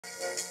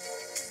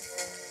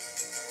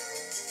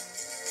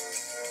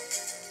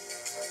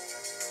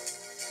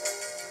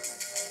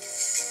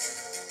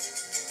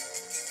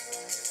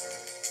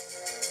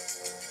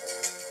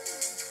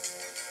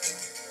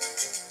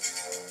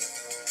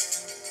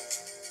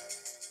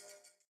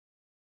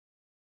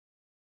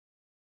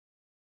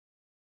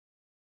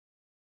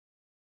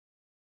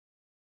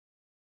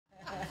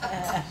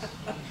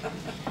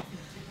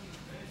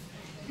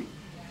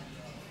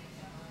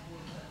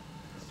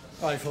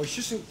All right, folks,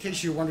 just in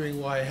case you're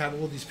wondering why I have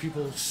all these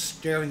people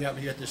staring at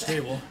me at this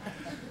table,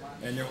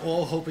 and they're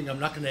all hoping I'm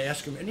not going to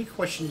ask them any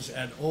questions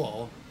at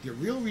all, the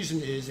real reason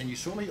is, and you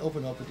saw me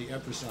open up with the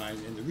Empress sign,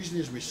 and the reason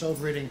is we're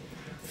celebrating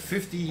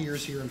 50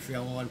 years here in Fair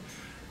Lawn.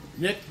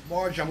 Nick,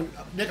 Marge, I'm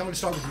going to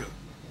start with you.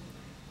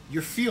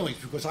 Your feelings,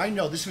 because I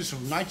know this was from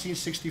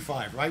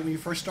 1965, right, when you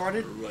first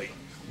started? Right.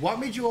 What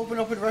made you open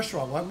up a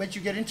restaurant? What made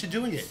you get into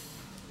doing it?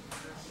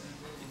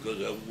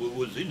 Because I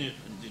was in it,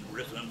 in the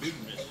restaurant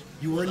business.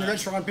 You were in the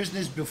restaurant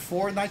business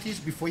before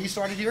before you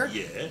started here?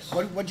 Yes.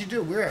 What'd you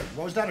do? Where?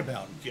 What was that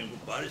about? Came from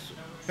Patterson.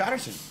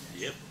 Patterson?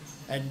 Yep.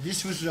 And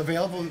this was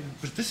available,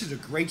 because this is a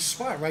great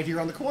spot right here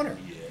on the corner.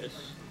 Yes.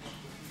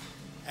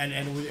 And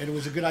it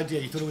was a good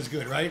idea. You thought it was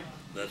good, right?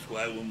 That's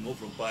why we moved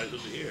from Patterson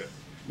to here.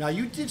 Now,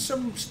 you did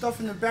some stuff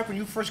in the back when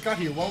you first got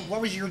here.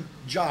 What was your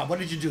job? What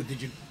did you do?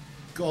 Did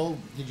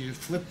you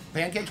flip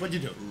pancakes? What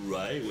did you do?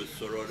 Right. It was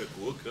sort of the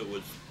cook. I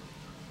was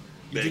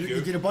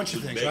You did a bunch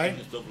of things, right?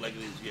 And stuff like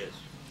this, yes.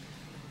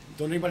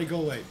 Don't anybody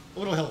go away. A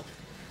little help.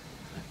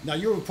 Now,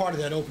 you were part of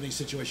that opening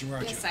situation,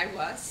 weren't you? Yes, I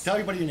was. Tell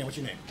everybody your name. What's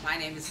your name? My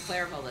name is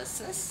Claire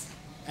Melissus.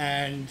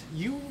 And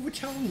you were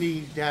telling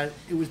me that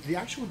it was the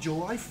actual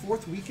July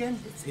 4th weekend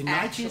in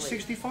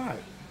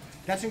 1965.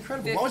 That's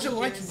incredible. What was it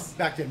like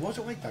back then? What was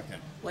it like back then?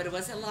 What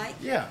was it like?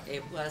 Yeah.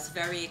 It was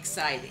very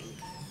exciting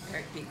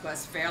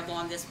because Fair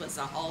Lawn, this was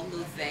a whole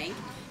new thing.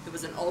 There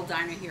was an old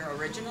diner here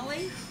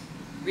originally,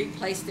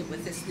 replaced it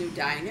with this new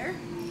diner,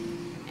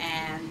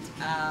 and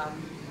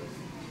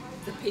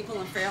the people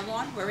in Fair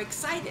Lawn were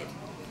excited.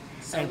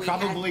 So and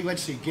probably,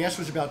 let's see, gas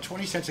was about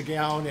 20 cents a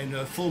gallon, and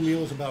a full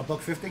meal was about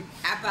 $1.50?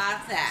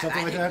 About that.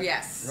 Something like that?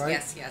 Yes, right?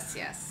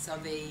 yes. So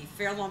the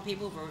Fair Lawn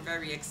people were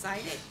very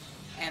excited,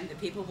 and the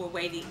people were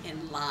waiting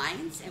in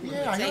lines, and we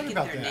were taking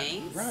their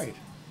names. Right.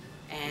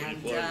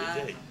 And, 24 hours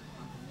a day.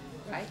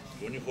 Right?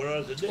 24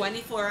 hours a day.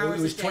 24 hours a day.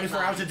 It was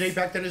 24 hours a day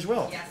back then as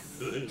well?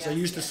 Yes. So you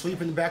used to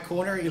sleep in the back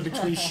corner in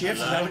between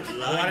shifts? A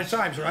lot of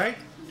times, right?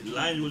 The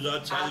line was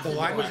outside the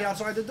line was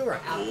outside the door.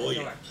 Out the door.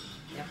 Yeah.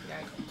 Yep,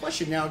 right.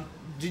 Question now,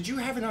 did you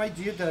have an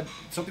idea that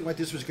something like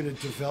this was going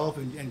to develop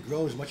and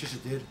grow as much as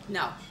it did?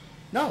 No.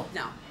 No?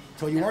 No.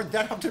 So you weren't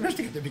that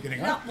optimistic at the beginning,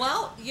 huh? No,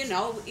 well, you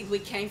know, we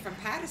came from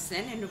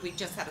Patterson and we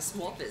just had a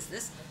small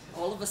business.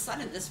 All of a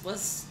sudden, this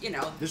was, you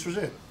know. This was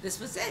it? This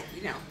was it,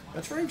 you know.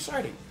 That's very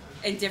exciting.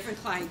 And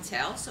different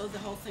clientele, so the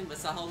whole thing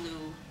was a whole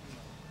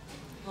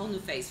new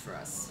phase for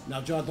us.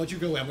 Now, John, don't you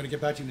go away. I'm going to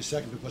get back to you in a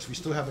second because we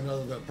still have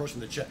another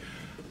person to check.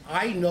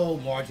 I know,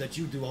 Marge, that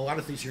you do a lot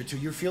of things here too.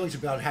 Your feelings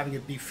about having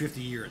it be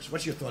 50 years.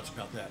 What's your thoughts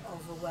about that?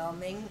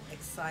 Overwhelming,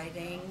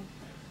 exciting.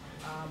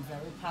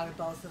 Very proud of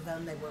both of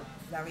them. They worked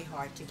very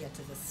hard to get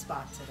to this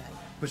spot today.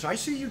 Because I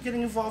see you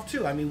getting involved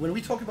too. I mean, when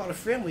we talk about a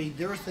family,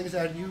 there are things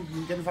that you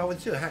get involved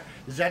with too.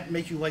 Does that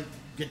make you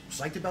get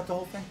psyched about the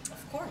whole thing?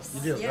 Of course.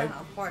 You do, yeah, right?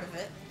 I'm part of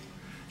it.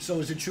 So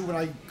is it true when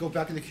I go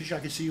back in the kitchen, I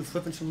can see you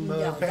flipping some No,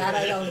 that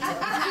I don't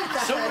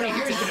do. Somebody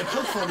here is going to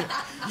cook for me.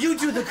 You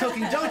do the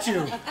cooking, don't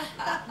you?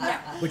 No.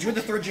 But you're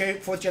the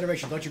fourth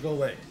generation. Don't you go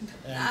away.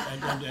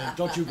 And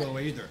don't you go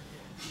away either.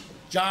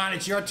 John,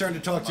 it's your turn to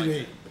talk to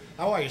me.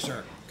 How are you,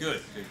 sir?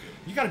 Good.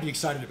 You got to be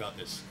excited about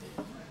this.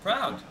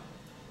 Proud.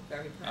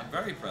 Very proud. I'm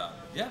very proud.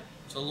 Yeah,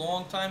 it's a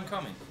long time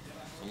coming.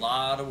 It's a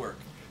lot of work.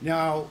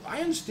 Now,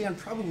 I understand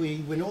probably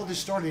when all this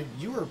started,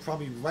 you were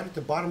probably right at the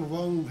bottom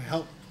rung,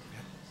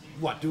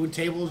 doing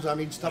tables, I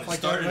mean, stuff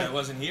like that, right? I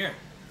wasn't here.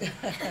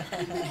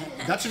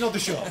 That's another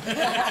show.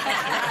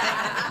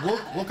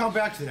 We'll come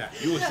back to that.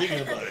 You were thinking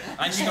about it.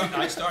 I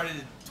started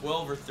at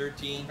 12 or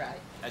 13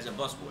 as a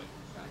busboy.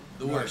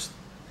 The worst.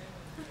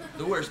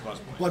 The worst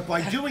busboy. But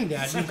by doing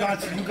that, you've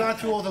gone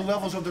through all the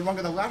levels of the rung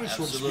of the ladder, so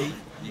to Absolutely. speak,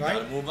 You right?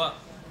 gotta move up.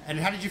 And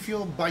how did you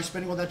feel by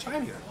spending all that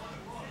time here?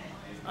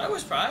 I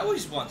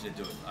always wanted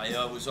to do it.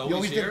 I was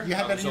always here. You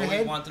had that in your head? I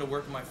always wanted to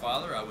work with my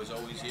father. I was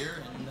always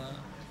here, and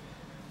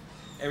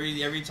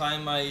every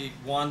time I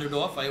wandered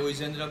off, I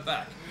always ended up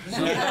back.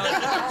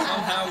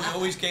 Somehow we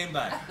always came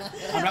back.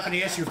 I'm not going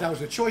to ask you if that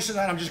was a choice or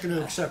not. I'm just going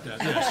to accept that.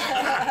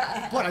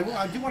 Yes. But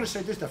I do want to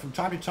say this: that from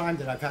time to time,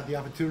 that I've had the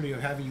opportunity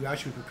of having you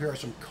actually prepare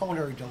some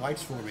culinary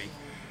delights for me.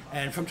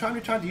 And from time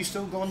to time, do you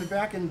still go in the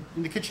back and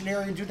in the kitchen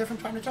area and do that from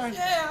time to time?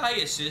 Yeah, I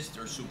assist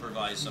or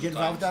supervise sometimes. You get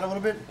involved with that a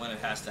little bit? When it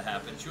has to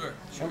happen, sure.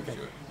 Okay.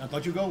 Now,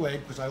 don't you go away,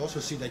 because I also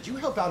see that you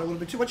help out a little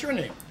bit too. What's your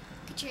name?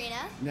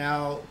 Katrina.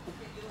 Now,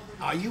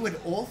 are you at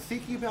all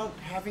thinking about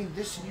having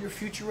this in your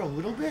future a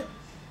little bit?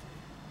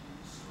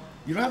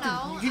 You don't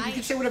have to. You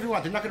can say whatever you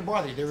want. They're not going to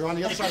bother you. They're on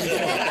the other side of the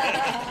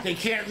floor. They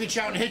can't reach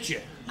out and hit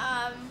you.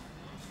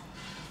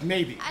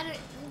 Maybe.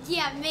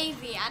 Yeah,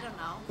 maybe. I don't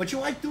know. But you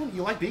like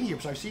being here,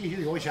 because I see you here.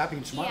 You're always happy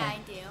and smiling. Yeah, I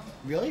do.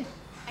 Really?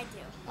 I do.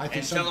 I think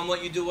And tell them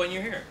what you do when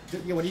you're here.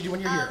 Yeah, what do you do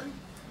when you're here?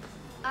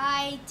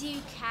 I do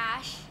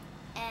cash,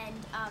 and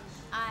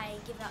I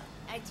do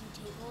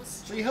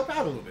tables. So you help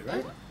out a little bit,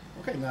 right?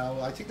 Okay, now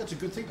I think that's a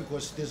good thing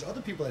because there's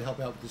other people that help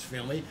out with this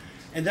family,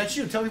 and that's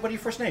you. Tell me what your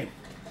first name.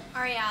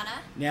 Ariana.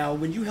 Now,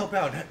 when you help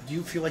out, do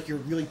you feel like you're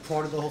really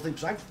part of the whole thing?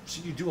 Because I've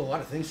seen you do a lot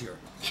of things here.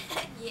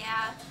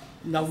 Yeah.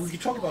 Now, we can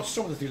talk about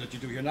some of the things that you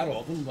do here, not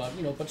all of them, but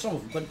but some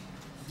of them. But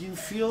do you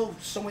feel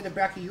somewhere in the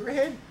back of your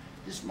head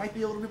this might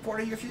be a little bit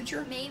part of your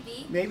future?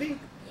 Maybe. Maybe?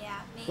 Yeah,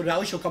 maybe. But at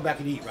least you'll come back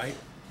and eat, right?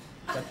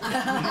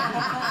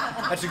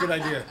 That's a good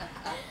idea.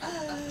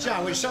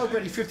 John, we're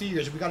celebrating 50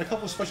 years. We got a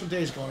couple of special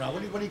days going on.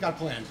 What do you got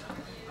planned?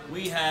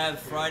 We have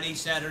Friday,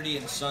 Saturday,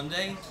 and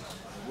Sunday.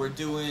 We're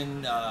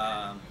doing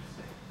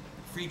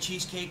free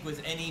cheesecake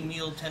with any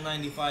meal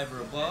 $10.95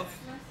 or above,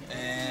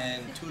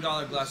 and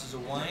 $2 glasses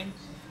of wine.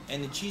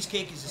 And the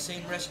cheesecake is the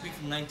same recipe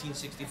from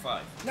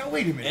 1965. Now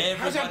wait a minute.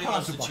 How's that Everybody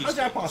loves the possible? How's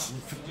that possible?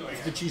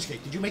 The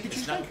cheesecake. Did you make the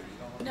It's not- cheesecake?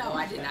 No,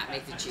 I did not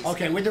make the cheesecake.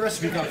 Okay, where'd the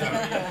recipe come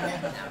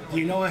from? Do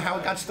you know how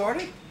it got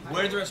started?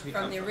 Where did the recipe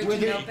From come the from?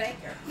 original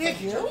baker.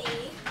 Nick, you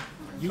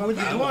were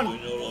the We one.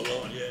 know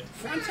alone, yeah.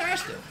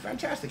 Fantastic,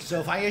 fantastic. So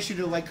if I asked you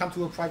to come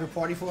to a private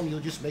party for him, you'll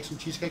just make some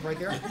cheesecake right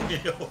there?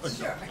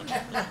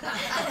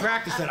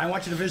 Practice that. I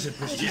want you to visit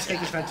because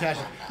cheesecake is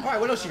fantastic. All right,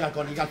 what else you got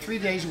going? You got 3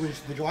 days. It was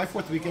the July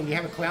 4th weekend. You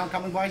have a clown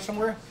coming by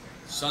somewhere?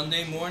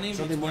 Sunday morning,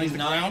 Sunday morning's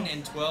between the 9 clown?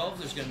 and 12,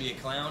 there's going to be a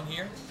clown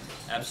here.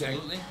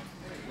 Absolutely.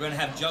 We're going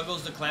to have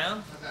Juggles the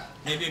Clown.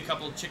 Maybe a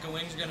couple of chicken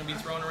wings are going to be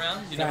thrown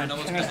around. You never know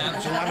what's going to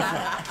It's a happen. lot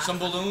of fun. Some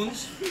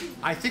balloons.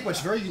 I think what's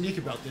very unique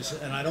about this,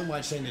 and I don't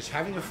mind saying this,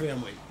 having a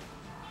family,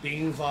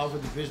 being involved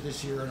with the business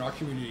here in our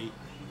community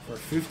for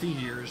 50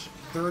 years,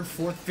 third,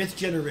 fourth, fifth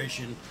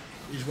generation,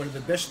 is one of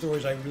the best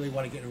stories I really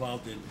want to get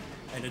involved in.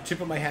 And a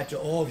tip of my hat to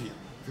all of you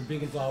for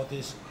being involved with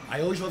this. I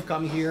always love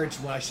coming here.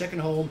 It's my second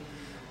home.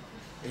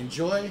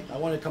 Enjoy. I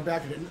want to come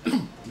back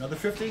to another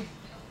 50.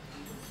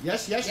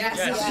 Yes, yes, Yes,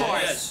 Yes, of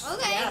course. yes.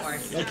 Okay. Of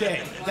course.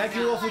 Okay, thank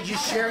you all for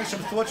just sharing some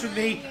thoughts with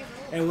me,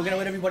 and we're going to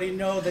let everybody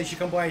know they should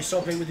come by and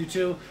celebrate with you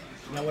too.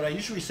 Now, what I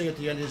usually say at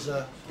the end is,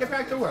 get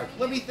back to work.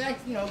 Let me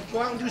go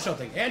out and do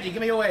something. Andy,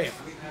 give me a wave.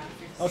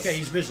 Okay,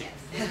 he's busy.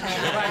 All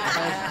right,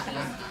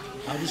 guys.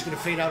 I'm just going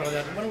to fade out on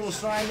that. One little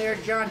sign there,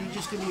 John, you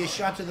just give me a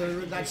shot to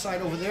that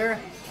side over there.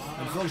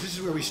 And folks, this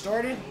is where we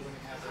started,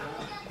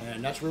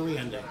 and that's where we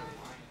end up.